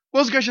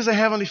Most gracious and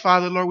Heavenly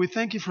Father, Lord, we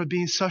thank you for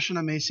being such an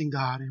amazing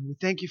God. And we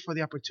thank you for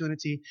the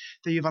opportunity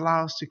that you've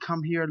allowed us to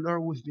come here.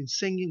 Lord, we've been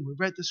singing, we've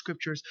read the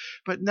scriptures.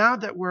 But now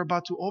that we're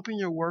about to open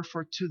your word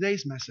for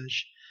today's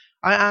message,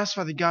 I ask,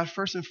 Father God,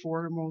 first and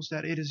foremost,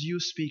 that it is you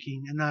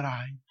speaking and not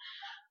I.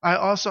 I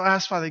also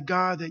ask, Father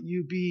God, that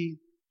you be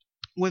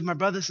with my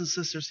brothers and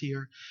sisters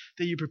here,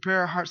 that you prepare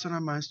our hearts and our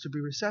minds to be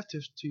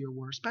receptive to your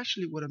word,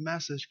 especially with a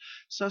message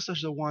such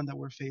as the one that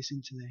we're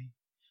facing today.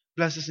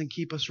 Bless us and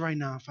keep us right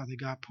now, Father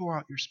God. Pour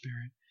out your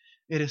Spirit.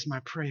 It is my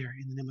prayer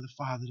in the name of the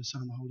Father, the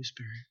Son, and the Holy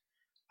Spirit.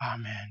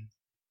 Amen.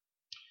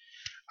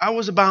 I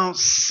was about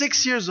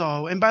 6 years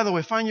old. And by the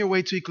way, find your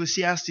way to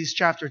Ecclesiastes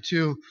chapter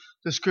 2,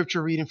 the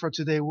scripture reading for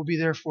today. We'll be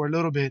there for a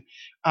little bit.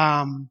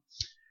 I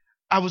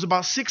was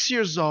about 6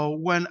 years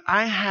old when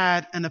I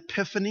had an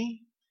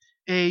epiphany,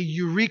 a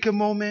eureka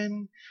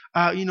moment.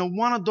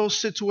 One of those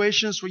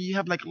situations where you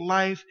have like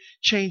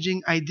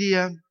life-changing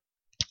idea.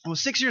 I was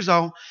 6 years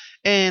old,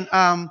 and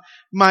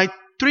my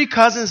three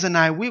cousins and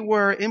I, we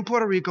were in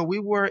Puerto Rico. We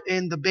were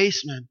in the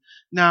basement.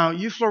 Now,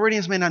 you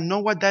Floridians may not know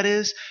what that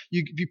is.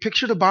 You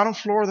picture the bottom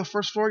floor or the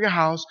first floor of your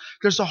house.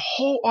 There's a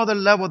whole other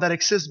level that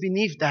exists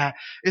beneath that.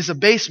 It's a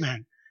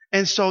basement.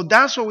 And so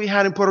that's what we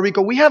had in Puerto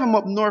Rico. We have them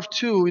up north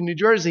too in New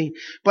Jersey,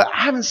 but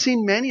I haven't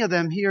seen many of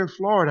them here in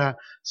Florida.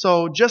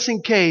 So just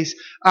in case,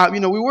 we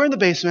were in the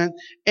basement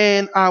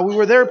and we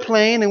were there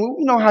playing, and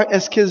we know how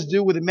as kids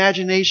do with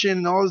imagination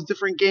and all those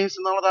different games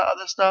and all of that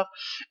other stuff.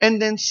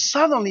 And then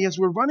suddenly, as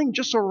we're running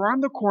just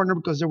around the corner,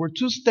 because there were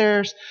two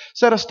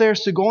set of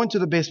stairs to go into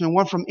the basement,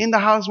 one from in the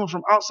house, one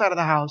from outside of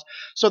the house.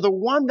 So the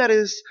one that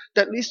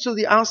leads to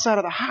the outside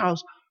of the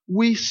house,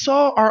 we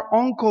saw our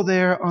uncle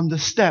there on the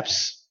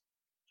steps.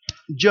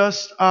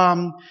 Just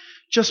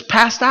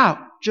passed out,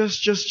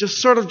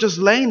 just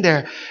laying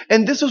there.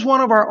 And this is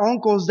one of our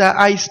uncles that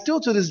I still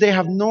to this day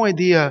have no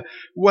idea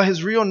what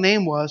his real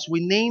name was.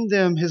 We named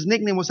him, his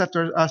nickname was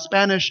after a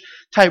Spanish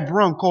type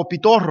rum called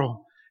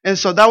Pitorro. And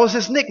so that was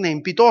his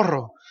nickname,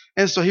 Pitorro.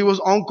 And so he was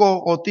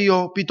Uncle o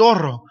Tío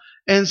Pitorro.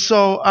 And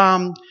so,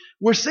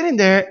 we're sitting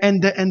there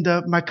and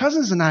my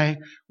cousins and I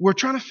were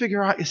trying to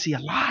figure out, is he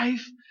alive?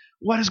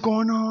 What is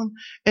going on?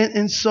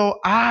 And so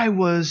I've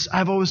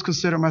always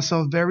considered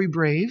myself very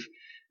brave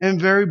and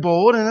very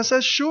bold. And I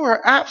said, sure,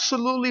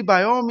 absolutely,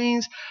 by all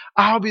means,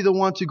 I'll be the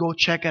one to go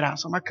check it out.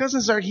 So my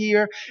cousins are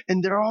here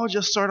and they're all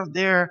just sort of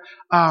there,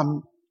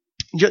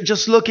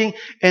 just looking,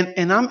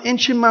 and I'm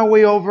inching my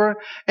way over,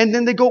 and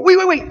then they go,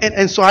 wait.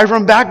 And so I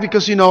run back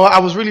because, I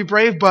was really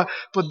brave, but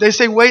they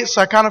say wait,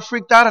 so I kind of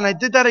freaked out, and I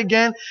did that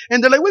again,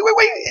 and they're like,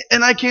 wait.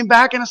 And I came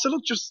back and I said,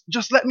 look,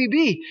 just let me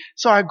be.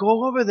 So I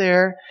go over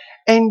there,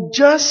 and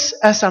just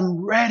as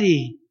I'm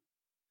ready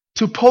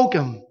to poke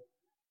him,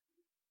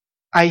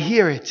 I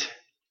hear it.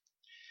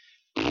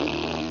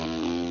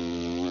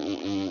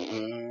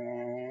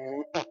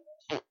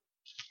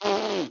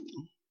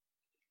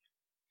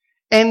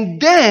 And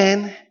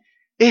then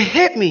it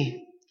hit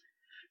me.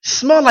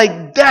 Smelled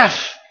like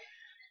death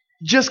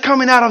just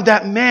coming out of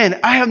that man.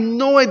 I have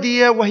no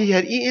idea what he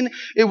had eaten.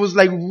 It was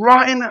like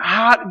rotten,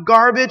 hot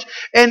garbage.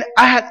 And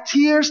I had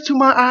tears to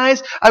my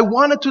eyes. I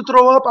wanted to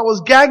throw up. I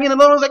was gagging a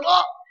little. I was like,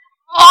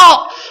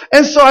 oh.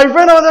 And so I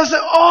ran over there and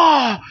said,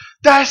 oh,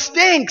 that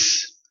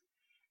stinks.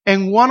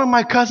 And one of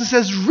my cousins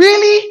says,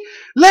 really?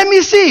 Let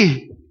me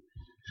see.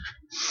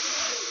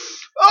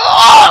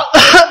 Oh,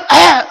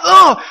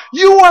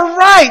 you are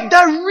right.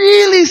 That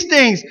really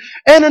stinks.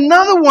 And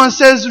another one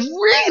says,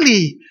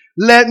 really?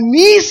 Let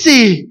me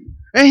see.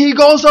 And he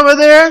goes over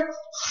there.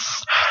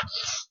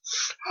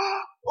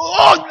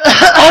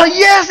 Oh,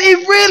 yes,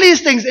 it really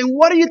stinks. And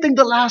what do you think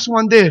the last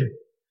one did?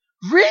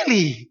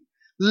 Really?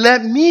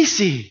 Let me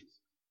see.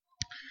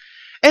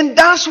 And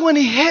that's when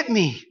he hit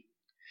me.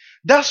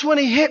 There's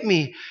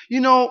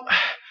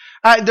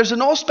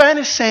an old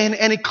Spanish saying,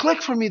 and it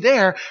clicked for me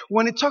there,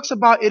 when it talks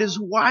about it is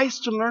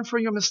wise to learn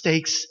from your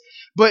mistakes,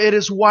 but it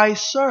is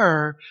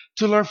wiser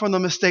to learn from the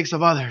mistakes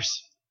of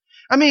others.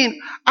 I mean,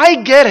 I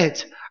get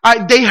it.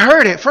 They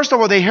heard it. First of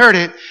all, they heard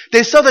it.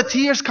 They saw the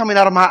tears coming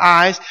out of my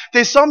eyes.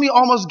 They saw me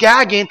almost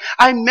gagging.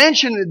 I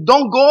mentioned it.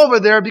 Don't go over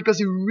there because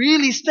it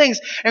really stinks.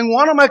 And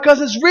one of my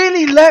cousins,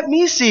 really, let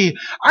me see.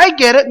 I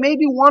get it.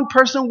 Maybe one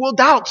person will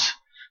doubt.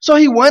 So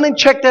he went and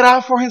checked it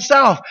out for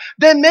himself.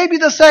 Then maybe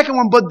the second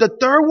one, but the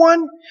third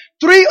one,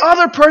 3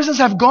 other persons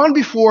have gone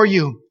before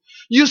you.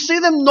 You see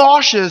them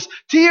nauseous,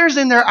 tears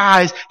in their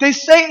eyes. They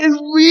say it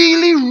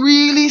really,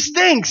 really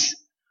stinks.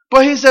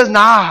 But he says,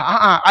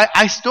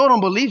 I still don't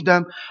believe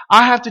them.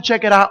 I have to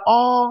check it out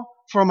all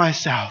for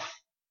myself.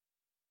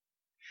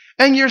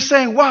 And you're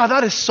saying, wow,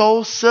 that is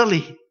so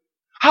silly.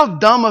 How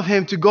dumb of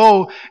him to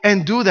go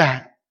and do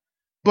that.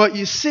 But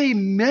you see,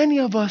 many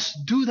of us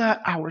do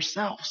that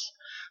ourselves.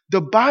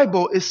 The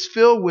Bible is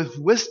filled with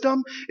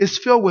wisdom, is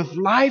filled with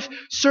life,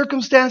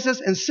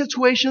 circumstances, and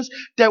situations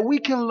that we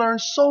can learn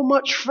so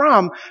much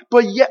from,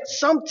 but yet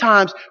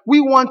sometimes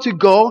we want to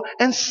go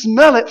and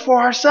smell it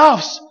for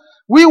ourselves.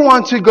 We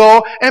want to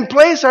go and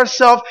place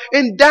ourselves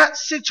in that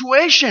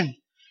situation.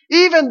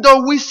 Even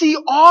though we see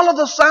all of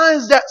the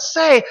signs that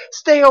say,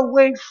 stay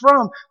away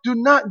from, do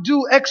not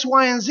do X,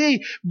 Y, and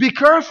Z. Be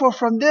careful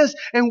from this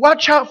and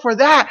watch out for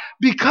that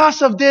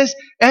because of this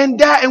and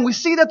that. And we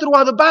see that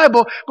throughout the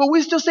Bible, but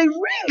we still say,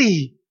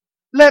 really?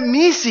 Let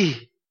me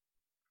see.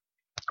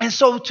 And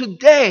so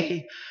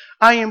today,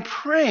 I am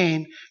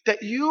praying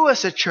that you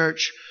as a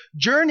church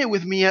journey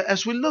with me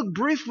as we look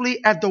briefly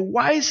at the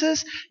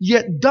wisest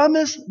yet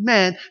dumbest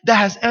man that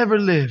has ever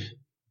lived.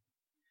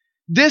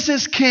 This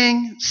is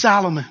King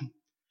Solomon.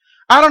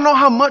 I don't know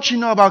how much you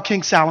know about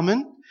King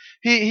Solomon.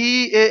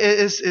 He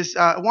is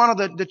one of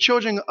the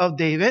children of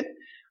David.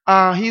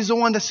 He's the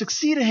one that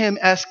succeeded him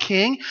as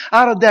king.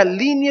 Out of that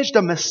lineage,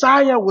 the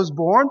Messiah was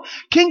born.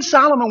 King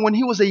Solomon, when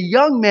he was a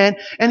young man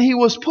and he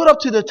was put up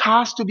to the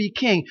task to be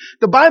king.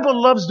 The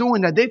Bible loves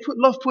doing that. They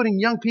love putting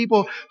young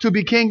people to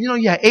be king. You know,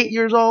 you had 8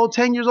 years old,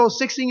 10 years old,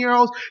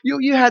 16-year-olds.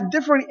 You had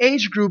different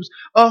age groups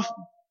of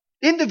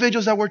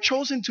individuals that were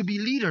chosen to be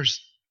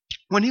leaders.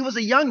 When he was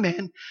a young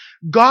man,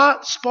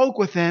 God spoke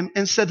with him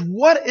and said,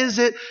 what is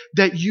it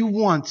that you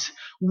want?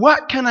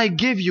 What can I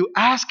give you?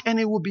 Ask and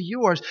it will be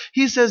yours.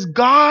 He says,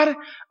 God,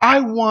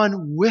 I want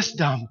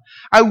wisdom.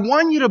 I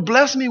want you to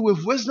bless me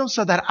with wisdom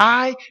so that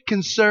I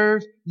can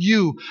serve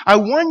you. I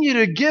want you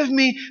to give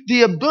me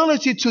the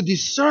ability to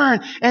discern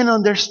and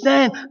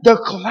understand the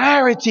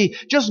clarity.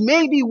 Just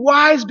make me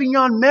wise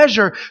beyond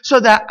measure so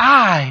that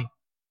I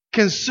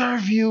can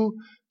serve you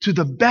to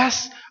the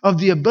best of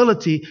the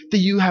ability that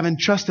you have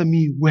entrusted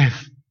me with.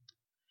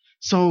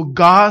 So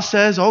God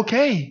says,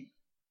 okay,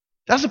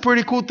 that's a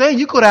pretty cool thing.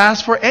 You could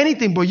ask for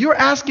anything, but you're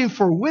asking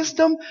for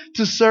wisdom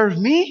to serve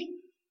me?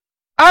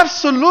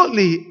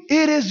 Absolutely,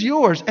 it is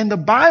yours. And the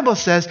Bible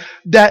says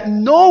that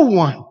no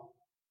one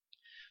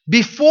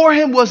before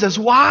him was as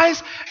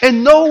wise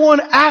and no one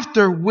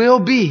after will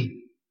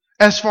be,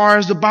 as far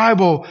as the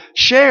Bible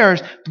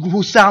shares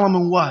who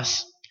Solomon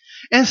was.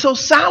 And so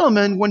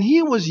Solomon, when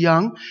he was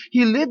young,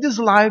 he lived his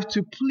life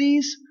to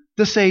please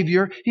the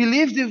Savior. He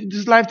lived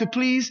his life to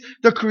please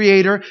the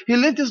Creator. He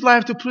lived his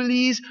life to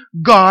please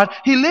God.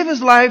 He lived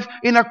his life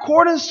in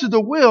accordance to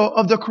the will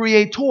of the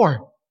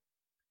Creator.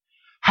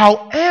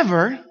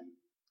 However,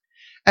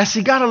 as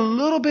he got a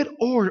little bit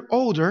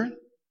older,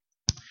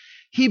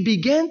 he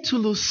began to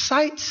lose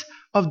sight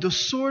of the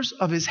source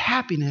of his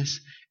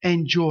happiness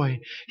and joy.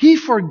 He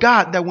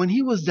forgot that when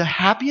he was the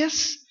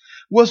happiest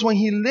was when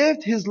he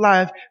lived his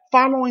life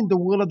following the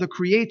will of the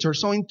Creator.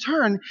 So in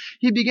turn,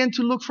 he began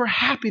to look for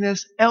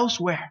happiness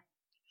elsewhere.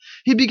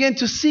 He began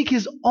to seek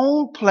his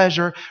own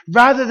pleasure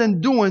rather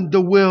than doing the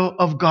will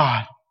of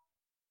God.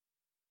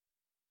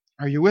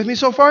 Are you with me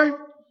so far?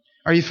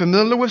 Are you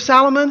familiar with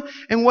Solomon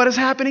and what is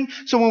happening?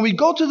 So when we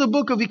go to the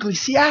book of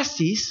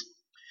Ecclesiastes,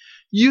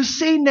 you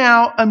see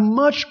now a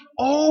much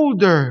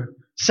older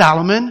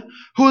Solomon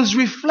who is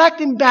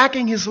reflecting back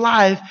in his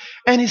life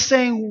and he's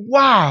saying,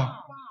 wow,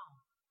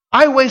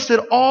 I wasted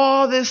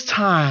all this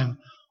time.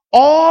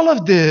 All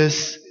of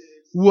this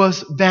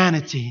was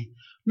vanity.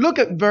 Look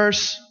at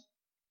verse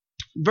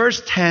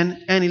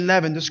 10 and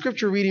 11, the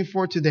scripture reading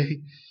for today.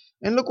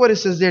 And look what it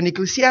says there in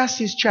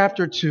Ecclesiastes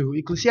chapter 2.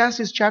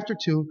 Ecclesiastes chapter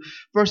 2,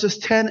 verses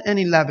 10 and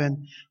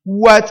 11.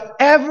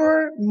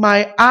 Whatever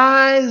my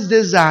eyes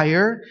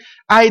desire,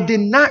 I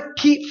did not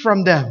keep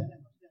from them.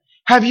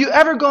 Have you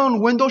ever gone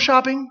window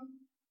shopping?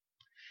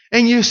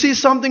 And you see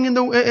something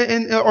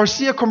or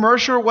see a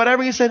commercial or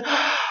whatever, and you said,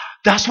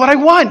 that's what I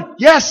want.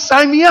 Yes,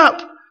 sign me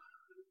up.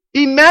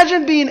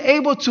 Imagine being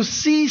able to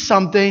see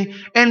something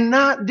and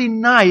not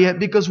deny it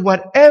because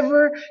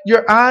whatever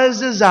your eyes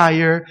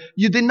desire,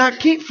 you did not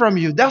keep from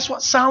you. That's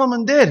what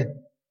Solomon did.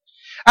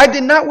 I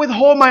did not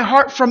withhold my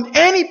heart from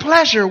any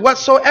pleasure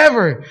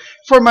whatsoever,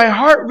 for my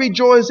heart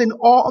rejoiced in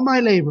all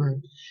my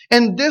labor.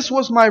 And this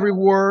was my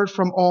reward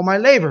from all my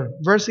labor.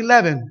 Verse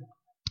 11.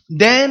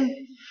 Then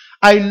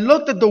I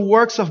looked at the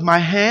works of my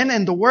hand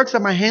and the works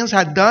that my hands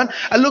had done.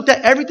 I looked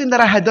at everything that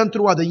I had done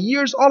throughout the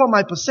years, all of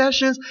my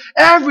possessions,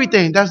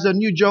 everything. That's the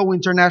New Joe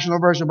International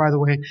Version, by the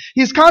way.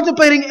 He's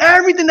contemplating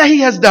everything that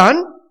he has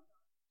done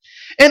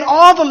and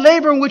all the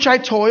labor in which I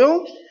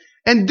toil.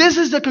 And this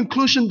is the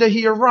conclusion that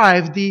he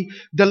arrived, the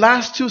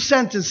last two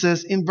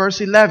sentences in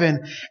verse 11.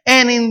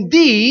 And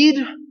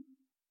indeed,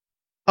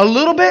 a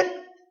little bit,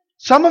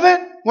 some of it,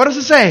 what does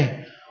it say?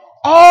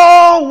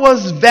 All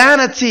was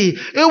vanity.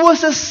 It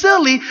was as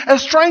silly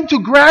as trying to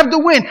grab the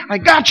wind. I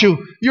got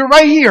you. You're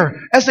right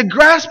here. As the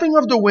grasping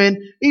of the wind,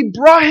 it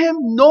brought him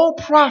no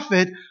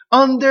profit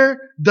under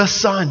the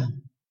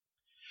sun.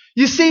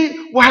 You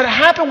see, what had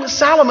happened with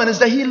Solomon is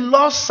that he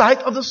lost sight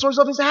of the source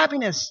of his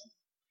happiness.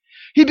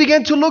 He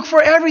began to look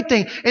for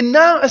everything. And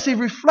now as he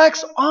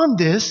reflects on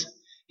this,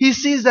 he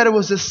sees that it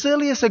was as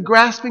silly as a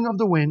grasping of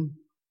the wind.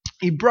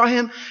 It brought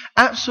him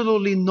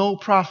absolutely no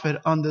profit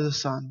under the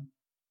sun.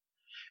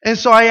 And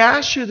so I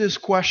ask you this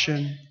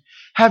question.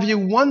 Have you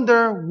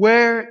wondered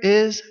where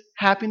is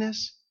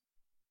happiness?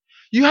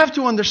 You have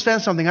to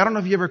understand something. I don't know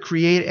if you ever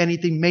created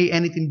anything, made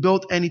anything,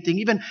 built anything,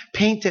 even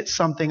painted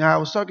something. I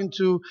was talking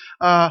to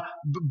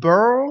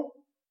Burl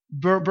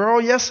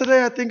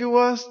yesterday, I think it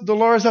was.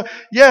 Dolores.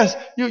 Yes,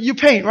 you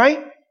paint,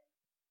 right?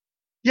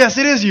 Yes,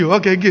 it is you.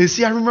 Okay, good.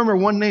 See, I remember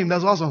one name.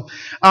 That's awesome.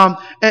 And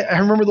I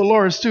remember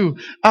Dolores too.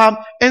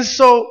 And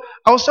so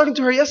I was talking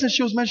to her yesterday.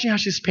 She was mentioning how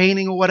she's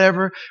painting or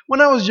whatever. When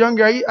I was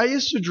younger, I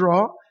used to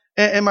draw.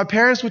 And my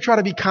parents would try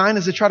to be kind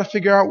as they try to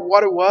figure out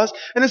what it was.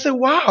 And they said,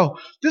 wow,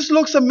 this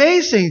looks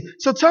amazing.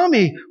 So tell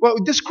me, well,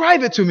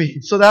 describe it to me.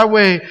 So that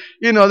way,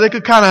 they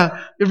could kind of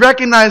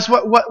recognize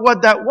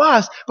what that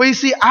was. But you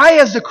see, I,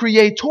 as the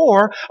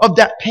creator of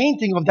that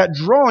painting, of that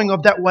drawing,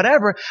 of that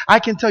whatever, I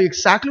can tell you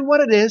exactly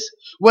what it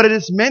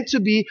is meant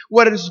to be,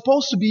 what it is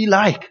supposed to be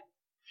like.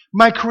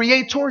 My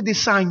creator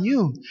designed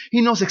you.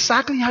 He knows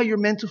exactly how you're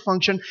meant to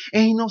function,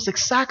 and he knows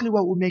exactly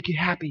what will make you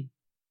happy.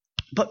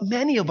 But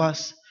many of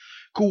us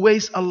could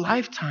waste a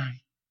lifetime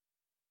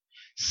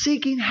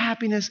seeking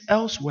happiness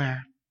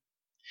elsewhere.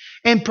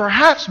 And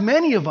perhaps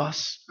many of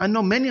us, I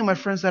know many of my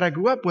friends that I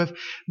grew up with,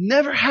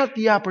 never had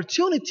the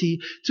opportunity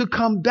to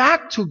come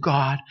back to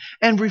God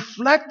and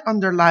reflect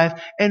on their life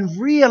and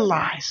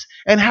realize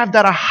and have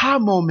that aha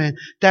moment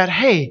that,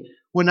 hey,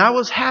 when I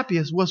was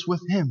happiest was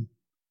with Him.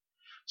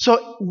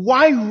 So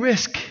why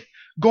risk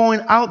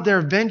going out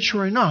there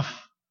venturing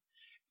off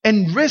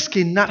and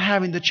risking not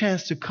having the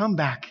chance to come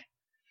back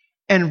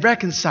and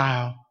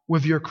reconcile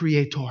with your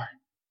Creator?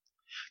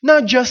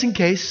 Now, just in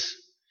case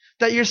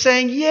that you're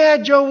saying, yeah,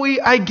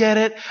 Joey, I get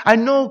it. I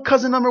know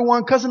cousin number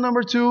one, cousin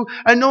number two.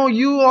 I know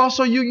you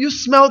also, you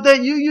smelled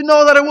it. You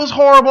know that it was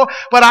horrible.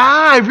 But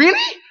really?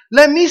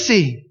 Let me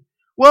see.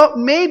 Well,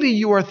 maybe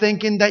you are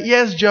thinking that,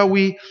 yes,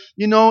 Joey,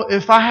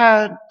 if I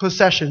had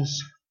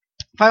possessions,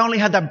 if I only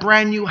had that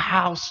brand new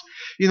house,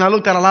 I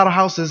looked at a lot of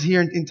houses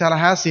here in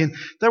Tallahassee, and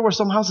there were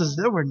some houses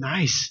that were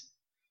nice.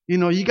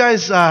 You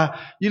guys,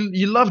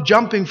 you love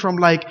jumping from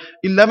like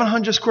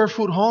 1,100 square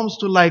foot homes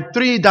to like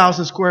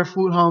 3,000 square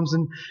foot homes,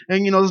 and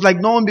there's like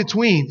no in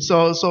between.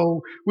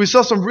 So we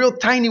saw some real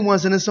tiny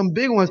ones and then some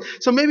big ones.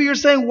 So maybe you're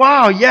saying,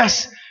 wow,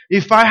 yes,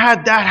 if I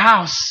had that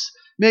house,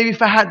 maybe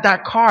if I had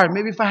that car,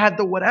 maybe if I had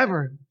the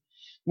whatever.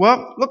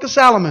 Well, look at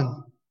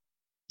Solomon.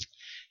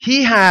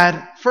 He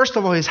had, first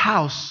of all, his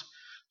house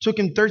took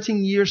him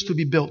 13 years to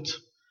be built,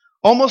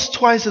 almost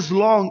twice as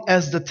long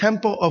as the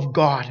temple of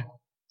God.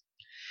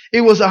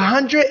 It was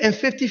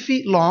 150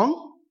 feet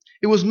long.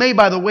 It was made,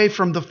 by the way,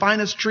 from the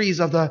finest trees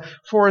of the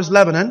forest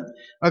Lebanon,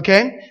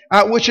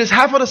 which is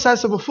half of the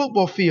size of a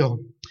football field.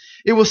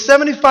 It was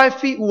 75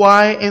 feet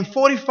wide and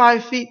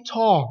 45 feet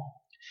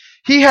tall.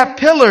 He had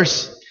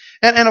pillars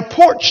and a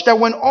porch that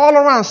went all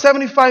around,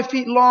 75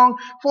 feet long,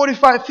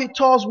 45 feet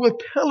tall, with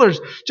pillars,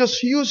 just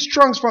huge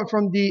trunks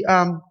from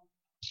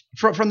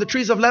the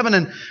trees of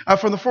Lebanon,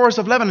 from the forest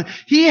of Lebanon.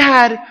 He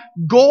had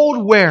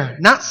goldware,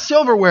 not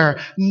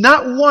silverware,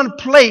 not one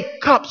plate,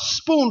 cup,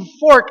 spoon,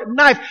 fork,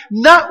 knife,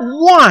 not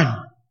one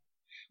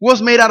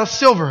was made out of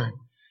silver.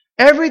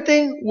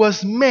 Everything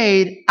was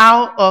made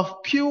out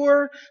of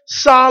pure,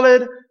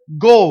 solid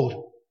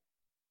gold.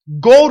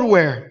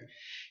 Goldware.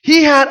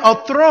 He had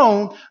a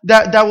throne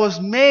that was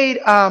made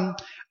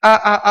out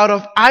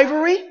of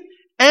ivory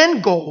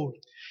and gold.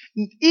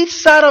 Each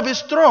side of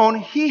his throne,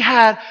 he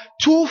had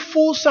 2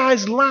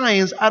 full-size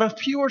lions out of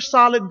pure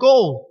solid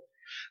gold.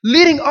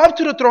 Leading up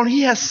to the throne,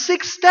 he has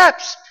 6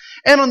 steps.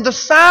 And on the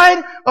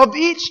side of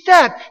each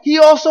step, he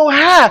also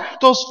had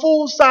those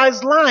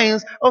full-size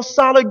lions of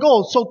solid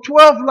gold. So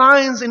 12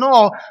 lions in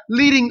all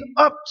leading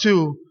up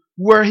to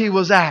where he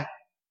was at.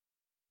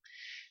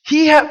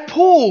 He had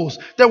pools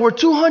that were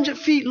 200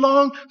 feet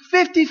long,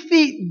 50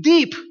 feet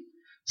deep.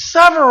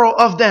 Several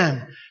of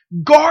them.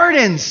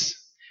 Gardens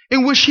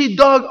in which he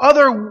dug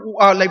other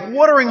like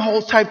watering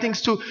hole type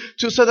things to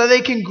so that they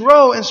can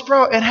grow and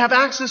sprout and have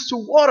access to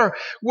water,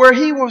 where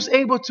he was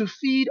able to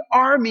feed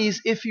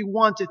armies if he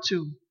wanted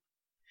to.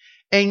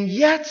 And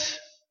yet,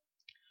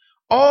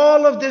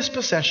 all of these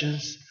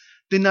possessions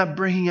did not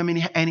bring him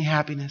any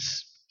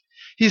happiness.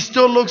 He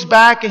still looks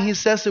back and he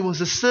says it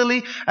was as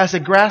silly as a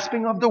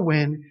grasping of the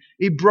wind.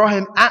 It brought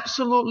him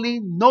absolutely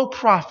no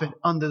profit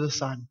under the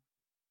sun.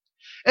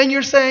 And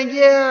you're saying,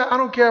 yeah, I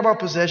don't care about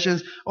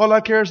possessions. All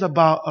I care is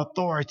about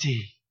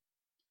authority.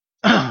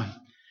 I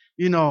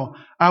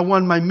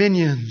want my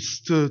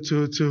minions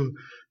to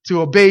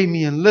obey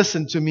me and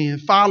listen to me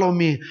and follow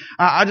me.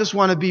 I just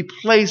want to be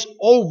placed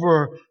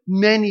over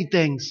many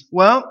things.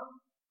 Well,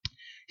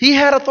 he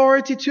had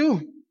authority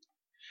too.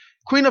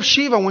 Queen of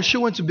Sheba, when she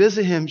went to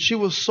visit him, she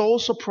was so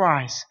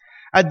surprised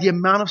at the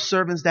amount of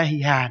servants that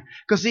he had.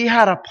 Because he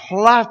had a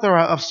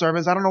plethora of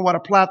servants. I don't know what a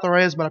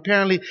plethora is, but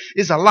apparently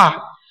it's a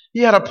lot. He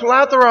had a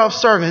plethora of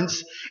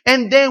servants.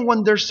 And then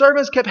when their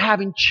servants kept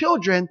having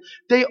children,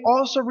 they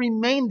also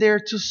remained there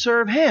to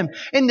serve him.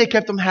 And they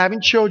kept on having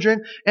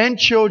children and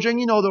children.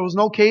 There was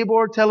no cable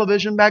or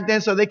television back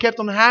then, so they kept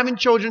on having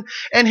children.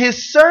 And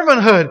his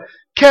servanthood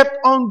kept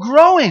on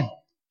growing.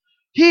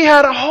 He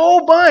had a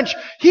whole bunch.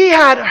 He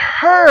had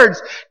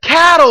herds,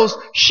 cattle,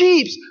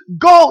 sheep,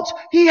 goats.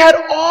 He had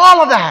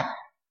all of that.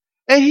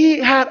 And he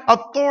had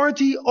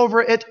authority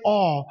over it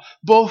all.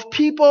 Both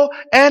people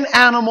and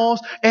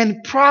animals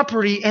and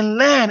property and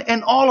land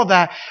and all of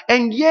that.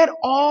 And yet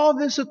all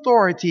this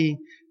authority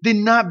did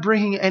not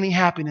bring him any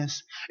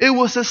happiness. It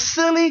was as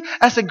silly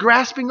as a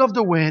grasping of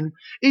the wind.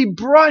 It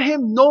brought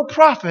him no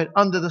profit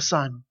under the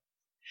sun.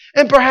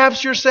 And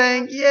perhaps you're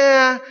saying,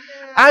 yeah,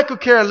 I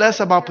could care less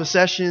about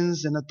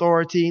possessions and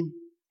authority.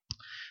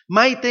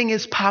 My thing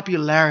is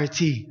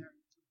popularity.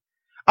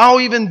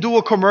 I'll even do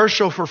a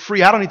commercial for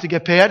free. I don't need to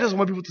get paid. I just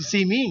want people to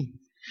see me.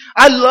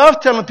 I love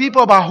telling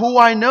people about who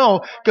I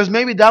know because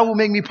maybe that will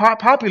make me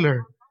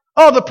popular.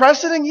 Oh, the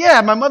president?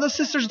 Yeah, my mother's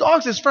sister's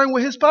dog is friend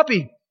with his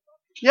puppy.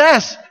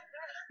 Yes.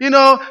 You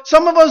know,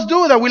 some of us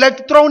do that. We like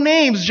to throw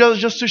names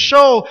just to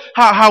show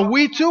how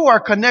we too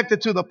are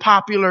connected to the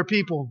popular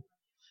people.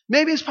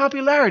 Maybe it's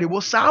popularity.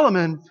 Well,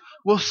 Solomon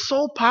was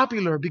so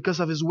popular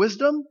because of his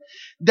wisdom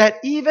that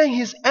even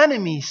his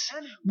enemies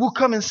will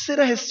come and sit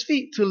at his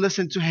feet to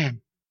listen to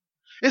him.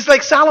 It's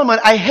like, Solomon,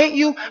 I hate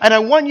you and I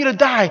want you to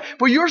die,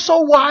 but you're so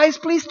wise,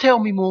 please tell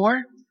me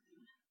more.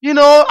 You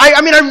know,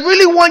 I mean, I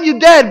really want you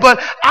dead, but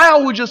I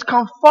will just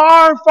come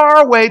far,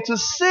 far away to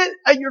sit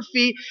at your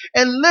feet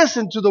and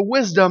listen to the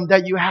wisdom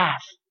that you have.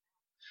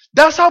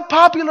 That's how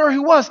popular he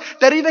was,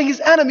 that even his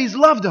enemies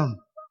loved him.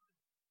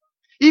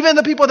 Even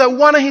the people that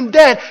wanted him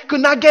dead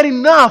could not get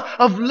enough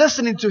of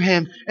listening to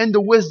him and the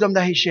wisdom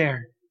that he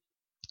shared.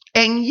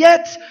 And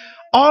yet,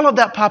 all of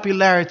that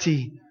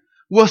popularity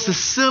was as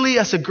silly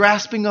as a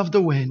grasping of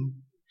the wind.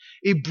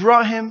 It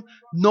brought him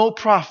no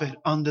profit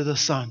under the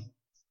sun.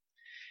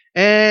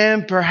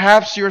 And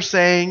perhaps you're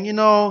saying, you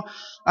know,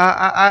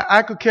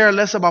 I could care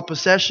less about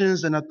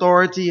possessions and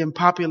authority and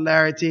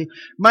popularity.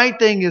 My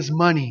thing is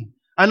money.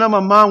 I know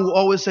my mom will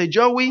always say,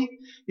 Joey,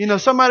 you know,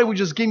 somebody would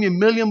just give me $1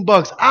 million.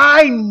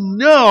 I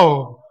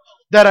know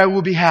that I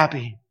will be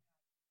happy.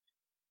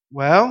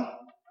 Well,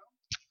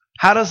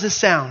 how does this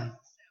sound?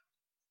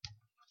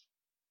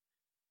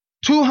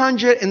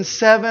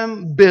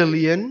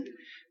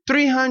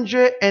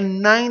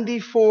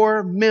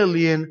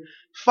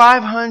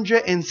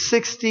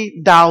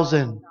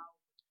 207,394,560,000.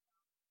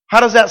 How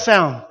does that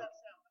sound?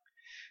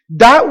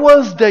 That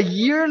was the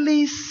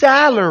yearly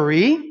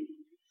salary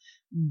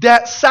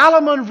that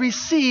Solomon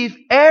received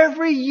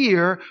every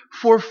year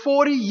for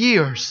 40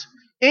 years.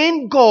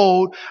 In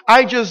gold,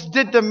 I just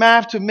did the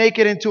math to make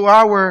it into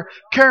our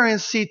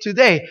currency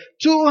today.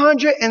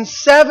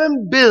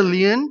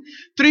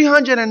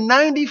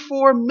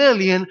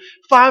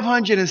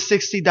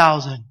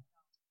 207,394,560,000.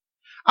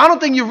 I don't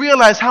think you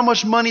realize how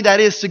much money that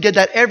is to get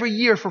that every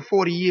year for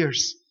 40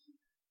 years.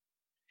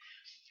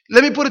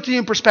 Let me put it to you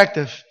in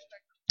perspective.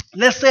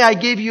 Let's say I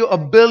gave you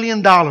 $1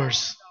 billion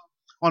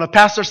on a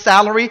pastor's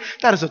salary.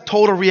 That is a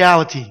total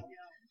reality.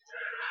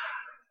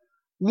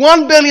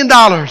 $1 billion.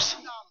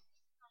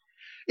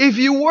 If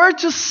you were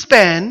to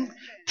spend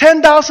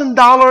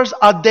 $10,000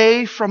 a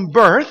day from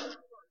birth,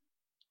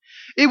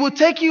 it would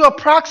take you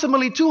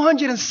approximately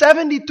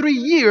 273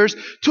 years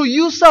to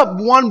use up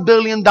 $1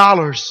 billion,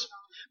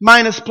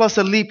 minus plus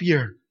a leap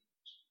year.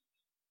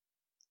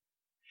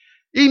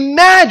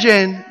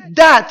 Imagine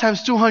that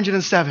times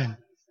 207,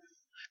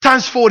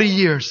 times 40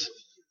 years.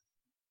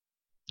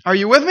 Are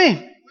you with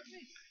me?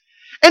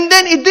 And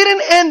then it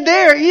didn't end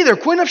there either.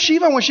 Queen of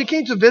Sheba, when she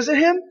came to visit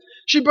him,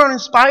 she brought in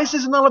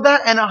spices and all of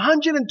that, and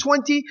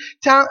 120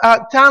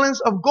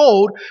 talents of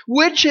gold,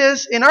 which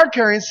is, in our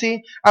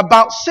currency,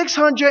 about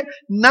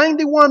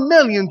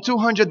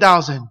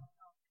 691,200,000.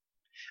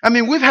 I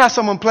mean, we've had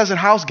some unpleasant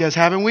house guests,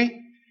 haven't we?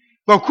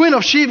 Well, Queen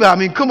of Sheba, I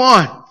mean, come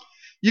on.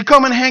 You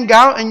come and hang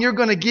out and you're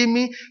going to give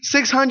me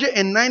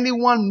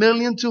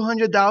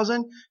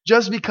 691,200,000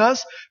 just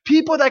because?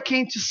 People that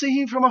came to see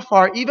him from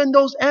afar, even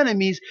those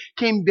enemies,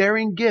 came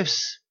bearing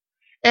gifts.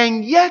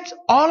 And yet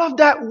all of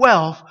that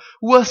wealth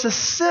was as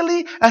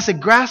silly as a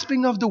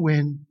grasping of the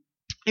wind.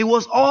 It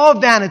was all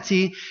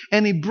vanity,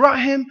 and it brought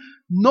him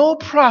no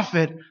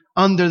profit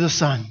under the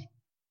sun.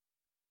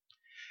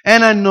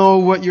 And I know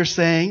what you're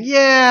saying.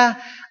 Yeah,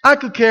 I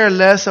could care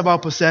less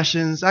about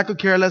possessions. I could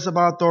care less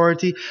about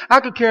authority.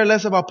 I could care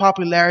less about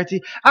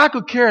popularity. I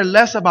could care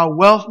less about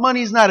wealth.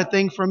 Money is not a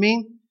thing for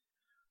me.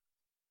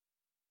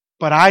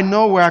 But I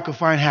know where I could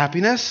find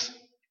happiness.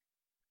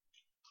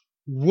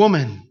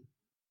 Woman.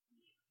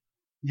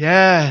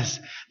 Yes,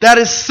 that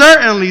is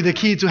certainly the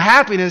key to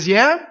happiness,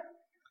 yeah?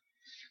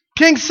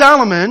 King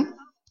Solomon,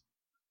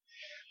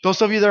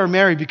 those of you that are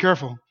married, be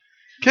careful.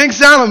 King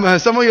Solomon,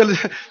 some of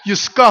you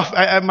scoff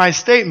at my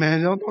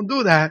statement. Don't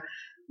do that.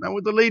 Not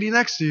with the lady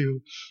next to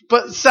you.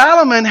 But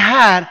Solomon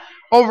had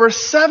over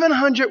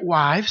 700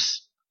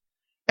 wives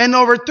and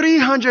over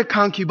 300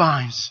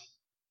 concubines.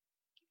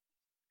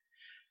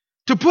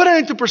 To put it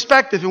into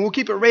perspective, and we'll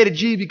keep it rated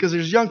G because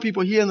there's young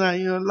people here that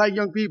like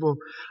young people.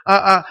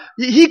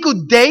 He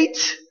could date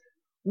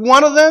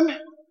one of them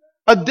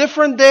a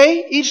different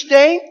day each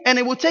day, and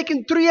it would take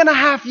him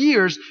 3.5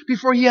 years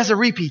before he has a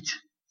repeat.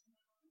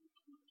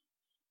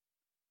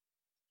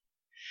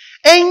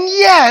 And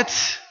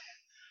yet,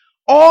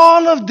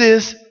 all of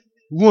this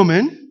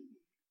woman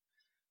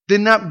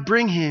did not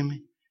bring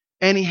him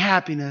any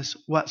happiness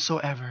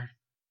whatsoever.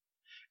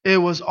 It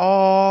was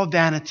all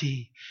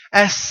vanity.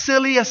 As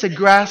silly as a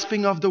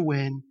grasping of the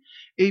wind,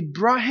 it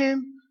brought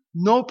him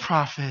no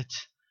profit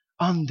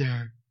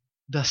under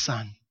the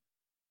sun.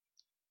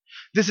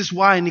 This is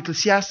why in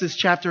Ecclesiastes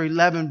chapter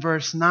 11,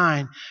 verse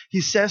 9,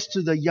 he says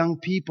to the young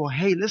people,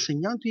 hey,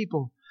 listen, young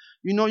people,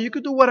 you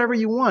could do whatever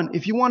you want.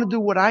 If you want to do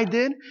what I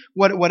did,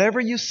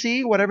 whatever you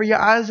see, whatever your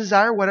eyes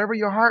desire, whatever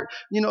your heart,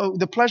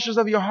 the pleasures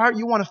of your heart,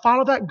 you want to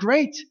follow that,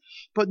 great.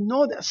 But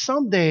know that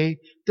someday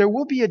there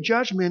will be a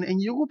judgment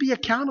and you will be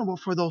accountable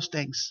for those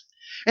things.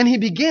 And he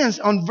begins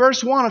on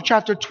verse 1 of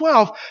chapter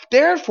 12.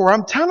 Therefore,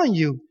 I'm telling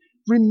you,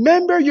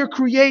 remember your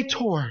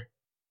Creator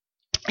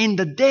in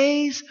the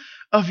days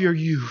of your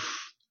youth.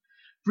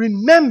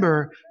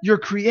 Remember your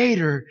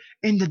Creator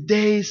in the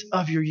days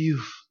of your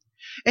youth.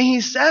 And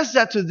he says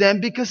that to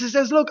them because he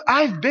says, look,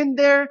 I've been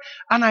there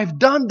and I've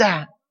done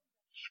that.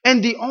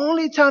 And the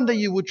only time that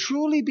you will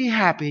truly be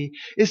happy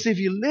is if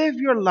you live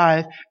your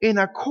life in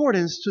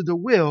accordance to the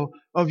will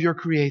of your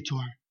Creator.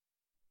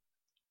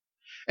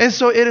 And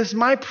so it is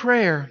my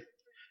prayer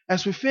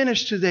as we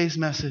finish today's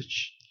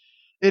message,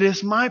 it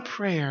is my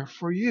prayer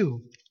for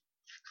you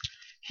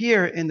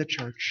here in the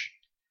church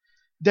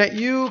that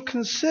you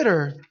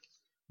consider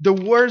the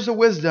words of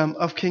wisdom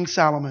of King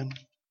Solomon.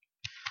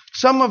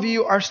 Some of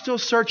you are still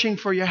searching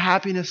for your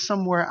happiness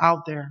somewhere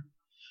out there,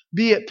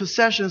 be it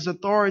possessions,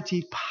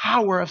 authority,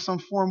 power of some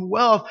form,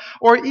 wealth,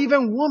 or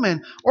even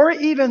women, or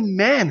even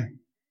men.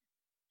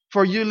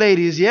 For you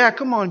ladies, yeah,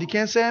 come on, if you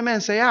can't say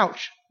amen, say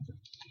ouch.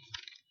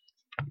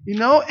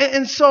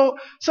 And so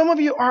some of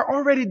you are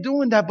already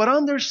doing that, but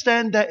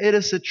understand that it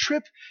is a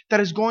trip that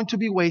is going to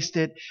be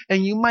wasted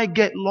and you might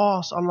get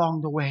lost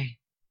along the way.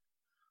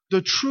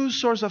 The true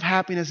source of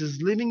happiness is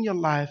living your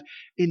life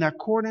in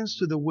accordance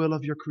to the will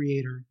of your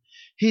Creator.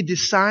 He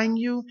designed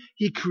you,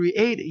 He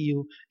created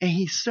you, and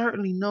He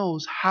certainly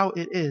knows how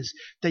it is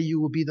that you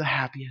will be the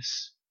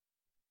happiest.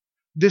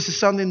 This is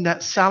something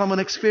that Solomon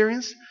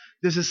experienced.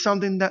 This is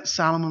something that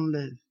Solomon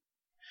lived.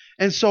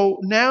 And so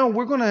now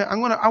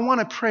I want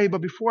to pray,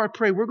 but before I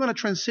pray, we're going to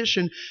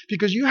transition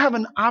because you have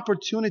an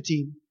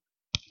opportunity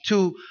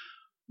to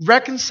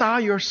reconcile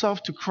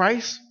yourself to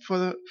Christ for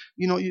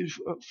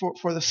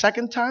the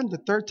second time, the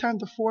third time,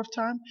 the fourth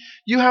time.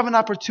 You have an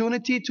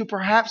opportunity to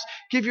perhaps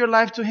give your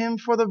life to Him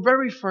for the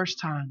very first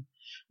time.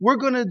 We're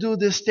going to do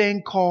this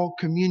thing called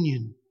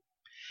communion.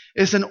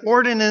 It's an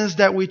ordinance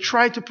that we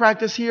try to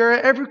practice here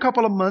every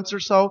couple of months or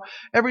so.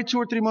 Every 2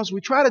 or 3 months,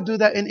 we try to do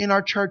that in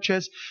our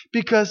churches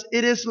because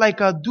it is like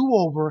a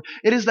do-over.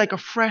 It is like a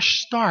fresh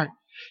start.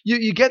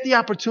 You get the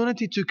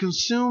opportunity to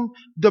consume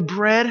the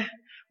bread,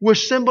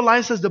 which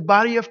symbolizes the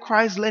body of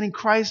Christ, letting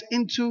Christ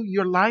into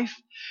your life.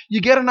 You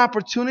get an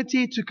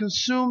opportunity to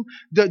consume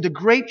the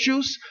grape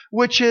juice,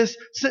 which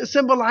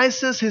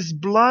symbolizes His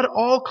blood,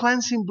 all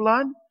cleansing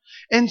blood.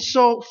 And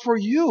so for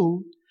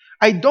you,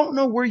 I don't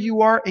know where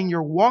you are in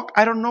your walk.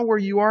 I don't know where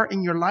you are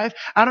in your life.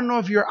 I don't know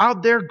if you're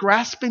out there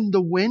grasping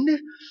the wind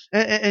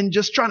and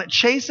just trying to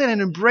chase it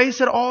and embrace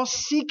it all,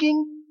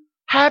 seeking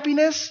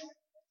happiness.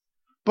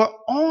 But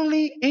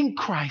only in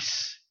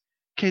Christ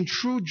can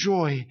true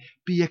joy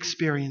be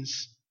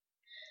experienced.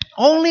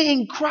 Only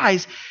in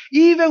Christ,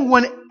 even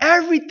when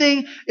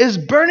everything is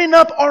burning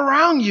up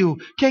around you,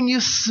 can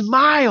you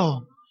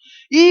smile.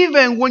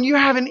 Even when you're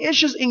having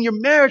issues in your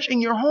marriage,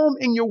 in your home,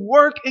 in your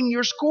work, in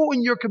your school,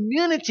 in your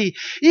community,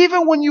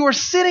 even when you are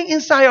sitting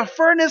inside a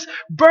furnace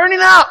burning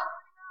up,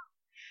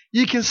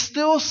 you can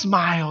still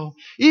smile.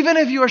 Even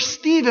if you are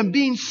Stephen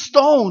being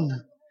stoned,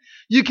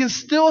 you can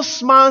still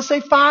smile and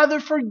say, Father,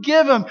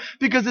 forgive them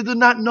because they do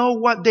not know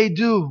what they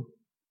do.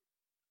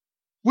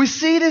 We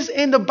see this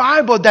in the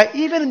Bible that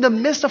even in the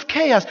midst of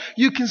chaos,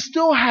 you can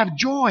still have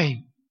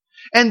joy.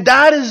 And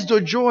that is the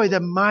joy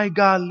that my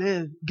God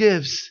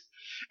gives.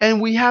 And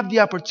we have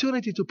the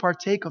opportunity to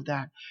partake of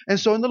that. And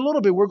so in a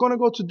little bit, we're going to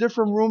go to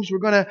different rooms. We're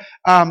going to,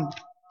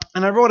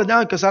 and I wrote it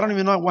down because I don't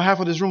even know what half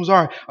of these rooms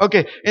are.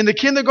 Okay, in the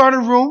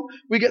kindergarten room,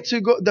 we get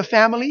to go, the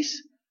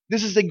families.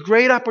 This is a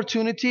great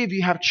opportunity if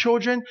you have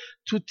children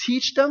to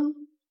teach them.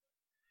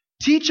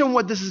 Teach them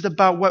what this is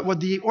about, what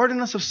the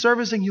ordinance of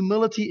service and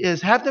humility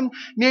is. Have them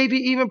maybe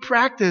even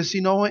practice,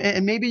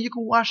 and maybe you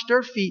can wash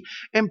their feet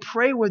and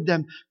pray with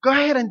them. Go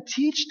ahead and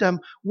teach them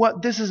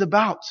what this is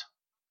about.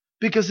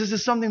 Because this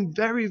is something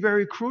very,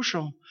 very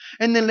crucial.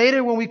 And then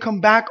later when we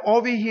come back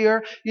over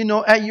here,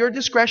 at your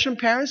discretion,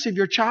 parents, if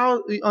your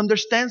child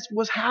understands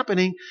what's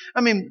happening,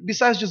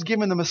 besides just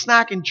giving them a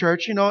snack in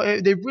church,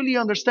 if they really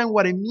understand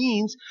what it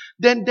means,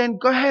 then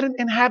go ahead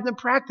and have them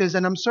practice.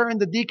 And I'm certain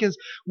the deacons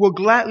will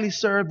gladly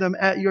serve them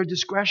at your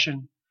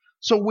discretion.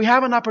 So we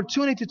have an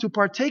opportunity to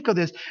partake of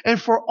this.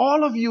 And for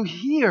all of you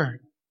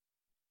here,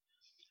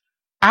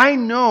 I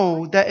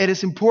know that it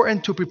is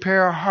important to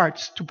prepare our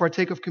hearts to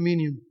partake of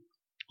communion.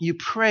 You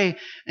pray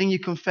and you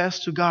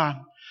confess to God.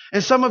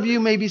 And some of you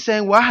may be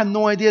saying, well, I had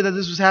no idea that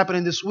this was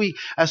happening this week.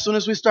 As soon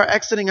as we start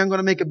exiting, I'm going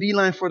to make a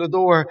beeline for the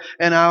door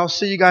and I'll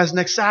see you guys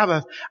next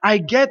Sabbath. I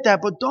get that,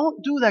 but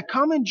don't do that.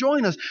 Come and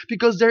join us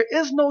because there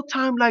is no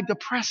time like the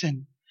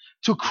present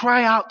to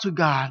cry out to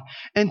God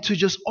and to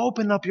just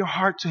open up your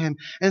heart to Him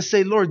and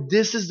say, Lord,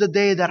 this is the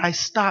day that I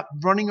stop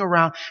running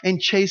around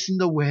and chasing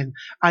the wind.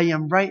 I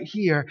am right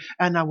here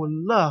and I would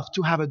love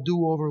to have a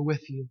do-over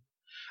with you.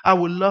 I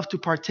would love to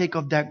partake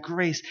of that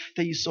grace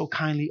that you so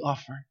kindly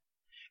offer.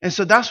 And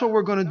so that's what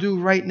we're going to do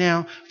right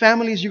now.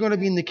 Families, you're going to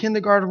be in the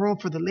kindergarten room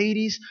for the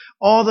ladies.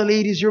 All the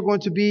ladies, you're going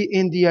to be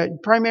in the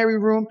primary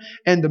room.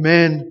 And the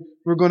men,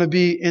 we're going to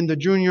be in the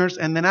juniors.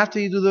 And then after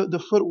you do the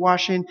foot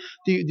washing,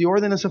 the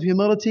ordinance of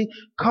humility,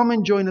 come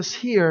and join us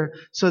here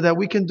so that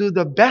we can do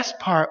the best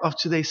part of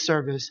today's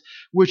service,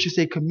 which is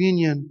a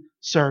communion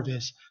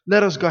service.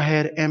 Let us go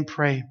ahead and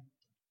pray.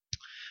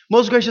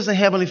 Most gracious and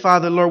heavenly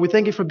Father, Lord, we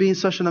thank you for being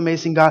such an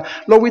amazing God.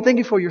 Lord, we thank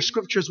you for your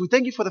scriptures. We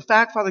thank you for the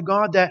fact, Father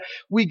God, that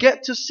we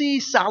get to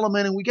see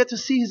Solomon and we get to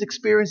see his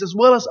experience as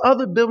well as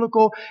other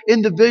biblical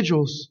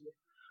individuals.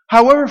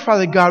 However,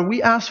 Father God,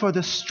 we ask for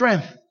the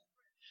strength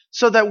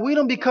so that we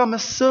don't become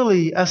as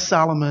silly as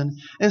Solomon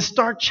and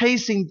start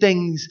chasing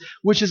things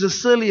which is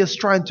as silly as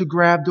trying to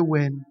grab the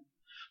wind.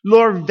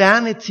 Lord,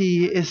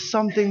 vanity is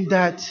something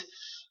that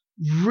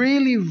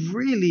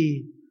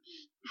really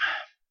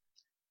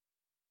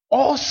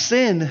all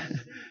sin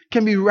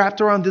can be wrapped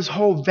around this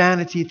whole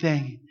vanity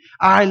thing.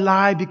 I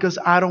lie because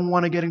I don't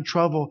want to get in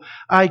trouble.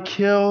 I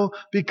kill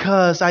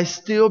because I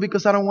steal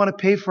because I don't want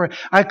to pay for it.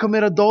 I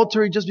commit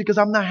adultery just because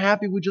I'm not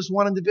happy with just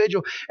one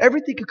individual.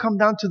 Everything could come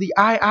down to the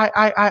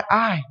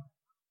I.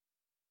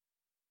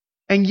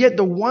 And yet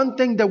the one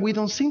thing that we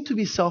don't seem to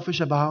be selfish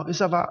about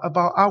is about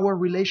our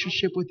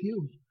relationship with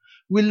you.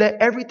 We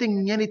let everything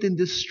and anything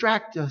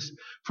distract us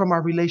from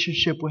our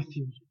relationship with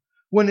you,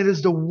 when it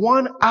is the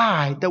one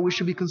I that we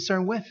should be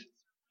concerned with.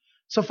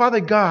 So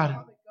Father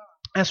God,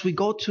 as we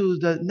go to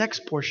the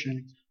next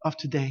portion of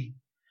today,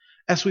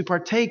 as we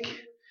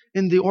partake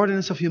in the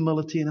ordinance of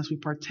humility and as we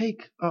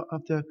partake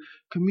of the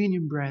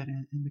communion bread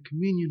and the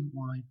communion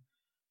wine,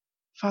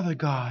 Father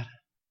God,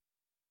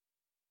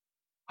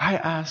 I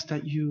ask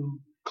that you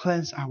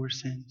cleanse our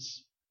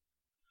sins.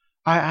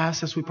 I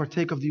ask as we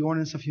partake of the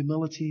ordinance of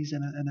humilities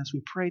and as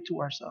we pray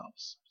to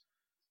ourselves,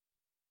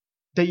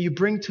 that you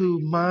bring to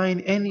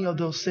mind any of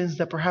those sins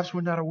that perhaps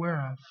we're not aware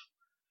of,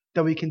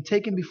 that we can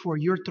take them before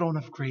your throne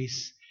of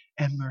grace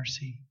and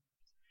mercy.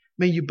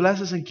 May you bless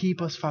us and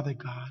keep us, Father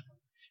God,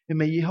 and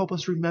may you help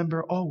us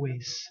remember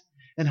always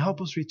and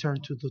help us return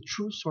to the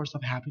true source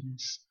of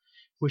happiness,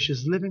 which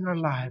is living our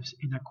lives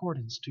in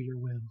accordance to your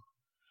will.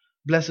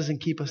 Bless us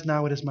and keep us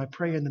now. It is my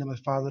prayer in the name of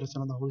the Father, the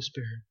Son, and the Holy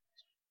Spirit.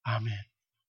 Amen.